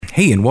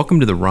Hey, and welcome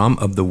to the ROM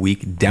of the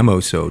Week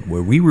Demo-sode,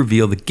 where we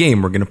reveal the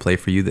game we're going to play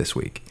for you this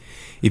week.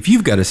 If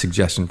you've got a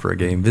suggestion for a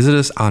game, visit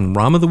us on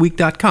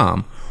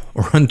romoftheweek.com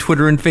or on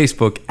Twitter and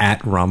Facebook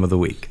at ROM of the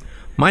Week.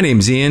 My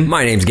name's Ian.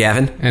 My name's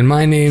Gavin. And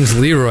my name's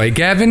Leroy.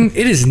 Gavin,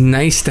 it is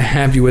nice to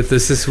have you with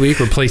us this week,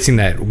 replacing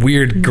that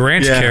weird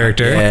Grant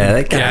character. Yeah,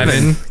 that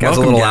Gavin. Gav's a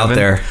little Gavin. out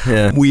there.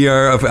 Yeah. We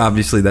are,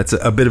 obviously, that's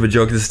a bit of a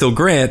joke. It's still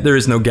Grant. There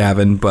is no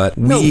Gavin, but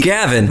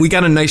Gavin. We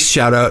got a nice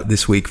shout out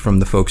this week from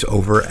the folks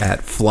over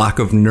at Flock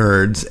of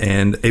Nerds,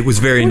 and it was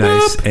very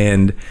nice.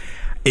 And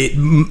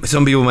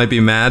some people might be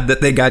mad that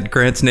they got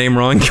Grant's name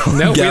wrong.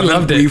 No, Gavin, we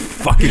loved it. We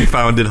fucking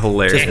found it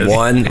hilarious. Just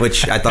one,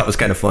 which I thought was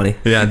kind of funny.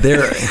 Yeah,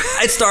 there.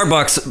 At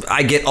Starbucks,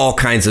 I get all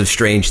kinds of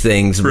strange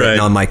things written Right.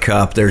 on my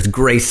cup. There's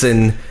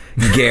Grayson,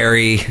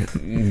 Gary,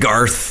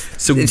 Garth.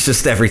 So it's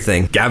just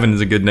everything. Gavin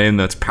is a good name.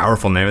 That's a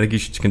powerful name. I think you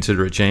should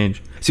consider a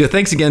change. So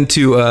thanks again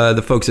to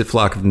the folks at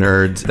Flock of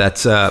Nerds.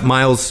 That's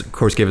Miles, of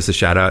course, gave us a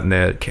shout out, and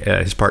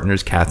his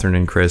partners, Catherine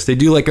and Chris. They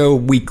do like a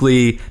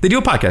weekly, they do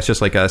a podcast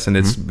just like us, and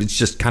it's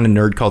just kind of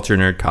nerd culture,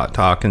 nerd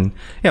talk. And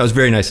yeah, it was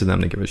very nice of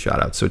them to give a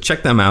shout out. So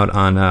check them out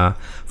on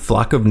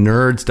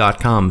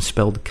flockofnerds.com,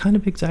 spelled kind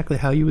of exactly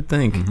how you would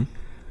think.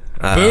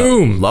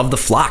 Boom. Love the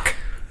flock.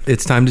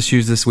 It's time to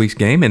choose this week's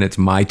game, and it's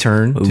my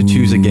turn to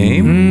choose a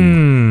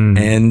game.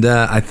 And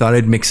I thought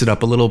I'd mix it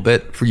up a little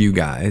bit for you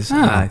guys.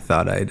 I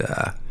thought I'd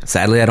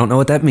Sadly, I don't know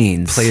what that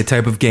means. play a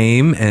type of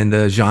game and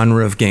a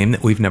genre of game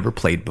that we've never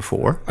played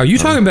before. Are you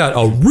talking about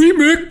a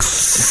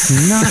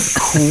remix? Not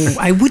cool.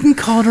 I wouldn't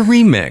call it a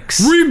remix.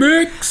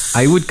 Remix.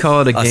 I would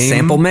call it a A game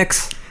sample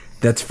mix?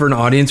 that's for an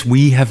audience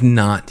we have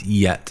not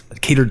yet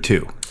catered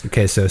to.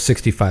 Okay, so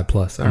 65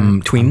 plus. All right.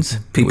 Tweens.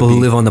 People who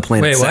live on the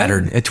planet Wait, what?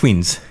 Saturn.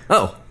 Tweens.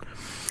 Oh.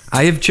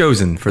 I have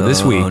chosen for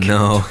this week Oh,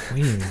 no.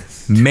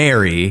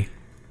 Mary,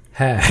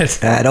 Had.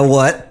 At a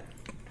what?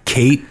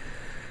 Kate,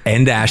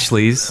 and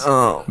Ashley's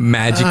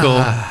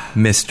magical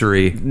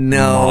mystery.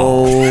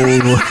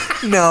 No.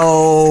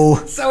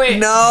 No. So wait.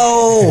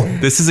 No.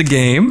 This is a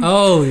game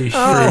Holy shit.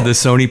 for the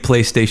Sony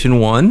PlayStation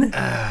 1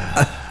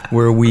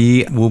 where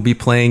we will be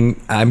playing,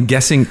 I'm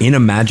guessing, in a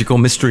magical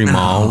mystery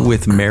mall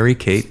with Mary,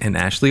 Kate, and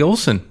Ashley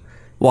Olsen.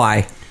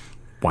 Why?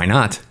 Why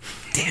not?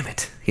 Damn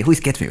it. He always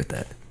gets me with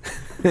that.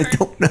 I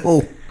don't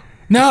know.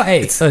 No,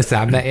 hey, listen,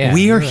 I'm not, yeah,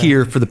 We are you're right.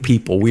 here for the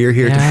people. We are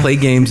here Yeah. to play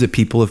games that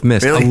people have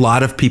missed. Really? A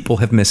lot of people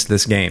have missed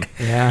this game.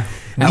 Yeah.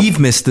 We've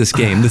missed this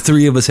game. The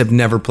three of us have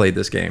never played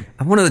this game.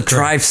 I want to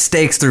drive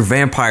stakes through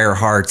vampire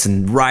hearts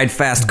and ride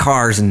fast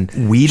cars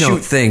and We don't-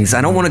 shoot things.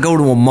 I don't want to go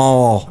to a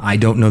mall. I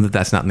don't know that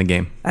that's not in the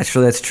game.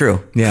 Actually, that's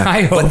true. Yeah.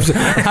 I hope so.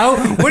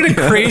 What a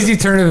crazy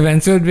turn of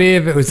events it would be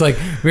if it was like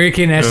Mary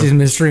Kate and Ashley's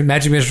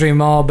Magic Mystery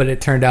Mall, but it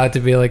turned out to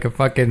be like a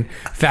fucking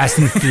Fast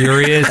and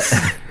Furious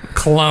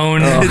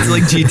clone. It's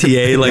like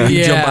GTA, like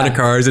you jump Yeah. out of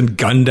cars and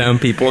gun down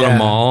people in Yeah. a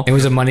mall. It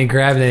was a money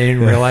grab. They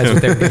didn't realize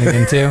what they were getting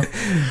into.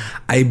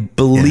 I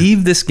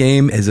believe this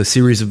game is a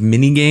series of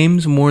mini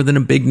games more than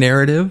a big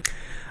narrative.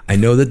 I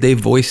know that they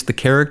voiced the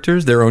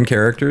characters, their own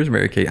characters.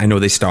 Mary Kate, I know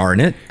they star in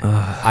it.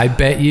 I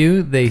bet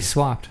you they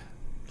swapped.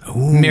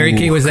 Mary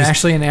Kate was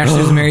Ashley and Ashley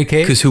was Mary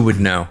Kate. Because who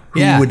would know?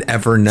 Yeah. Who would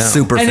ever know?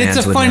 Super And fans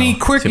it's a would funny, know.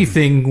 quirky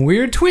thing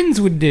weird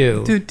twins would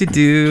do.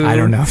 Do-do-do. I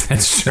don't know if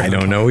that's true. I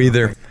don't know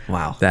either.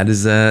 Wow. That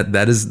is the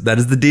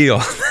deal.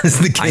 That is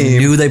the game. I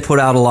knew they put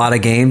out a lot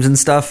of games and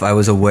stuff. I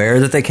was aware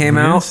that they came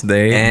Yes, out,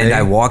 they-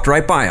 I walked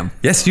right by them.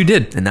 Yes, you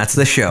did. And that's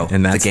the show.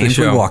 And that's the games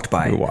show. we walked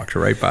by. We walked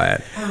right by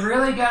it. I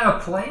really gotta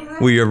play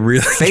that? We are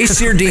really. Face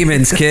your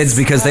demons, kids,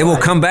 because they will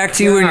come back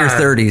to you in your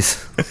God.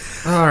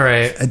 30s. All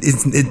right.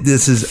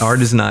 This is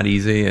art is not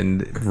easy,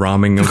 and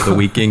romming of the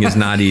weeking is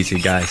not easy,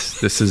 guys.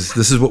 This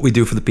is what we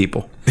do for the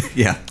people.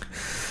 Yeah.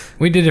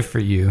 We did it for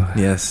you.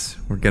 Yes,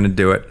 we're gonna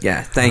do it.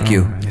 Yeah. Thank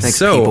you. Thanks,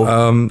 So,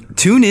 people.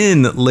 tune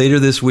in later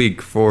this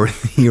week for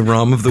the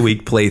ROM of the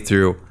Week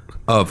playthrough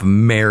of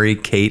Mary,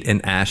 Kate,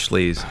 and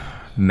Ashley's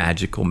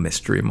Magical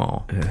Mystery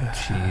Mall.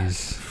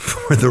 Jeez.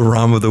 For the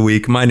ROM of the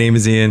Week, my name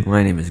is Ian.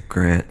 My name is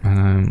Grant.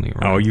 I'm Leroy.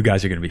 Oh, you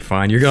guys are gonna be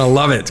fine. You're gonna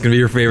love it. It's gonna be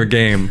your favorite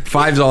game.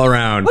 Fives all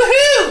around.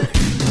 Woohoo!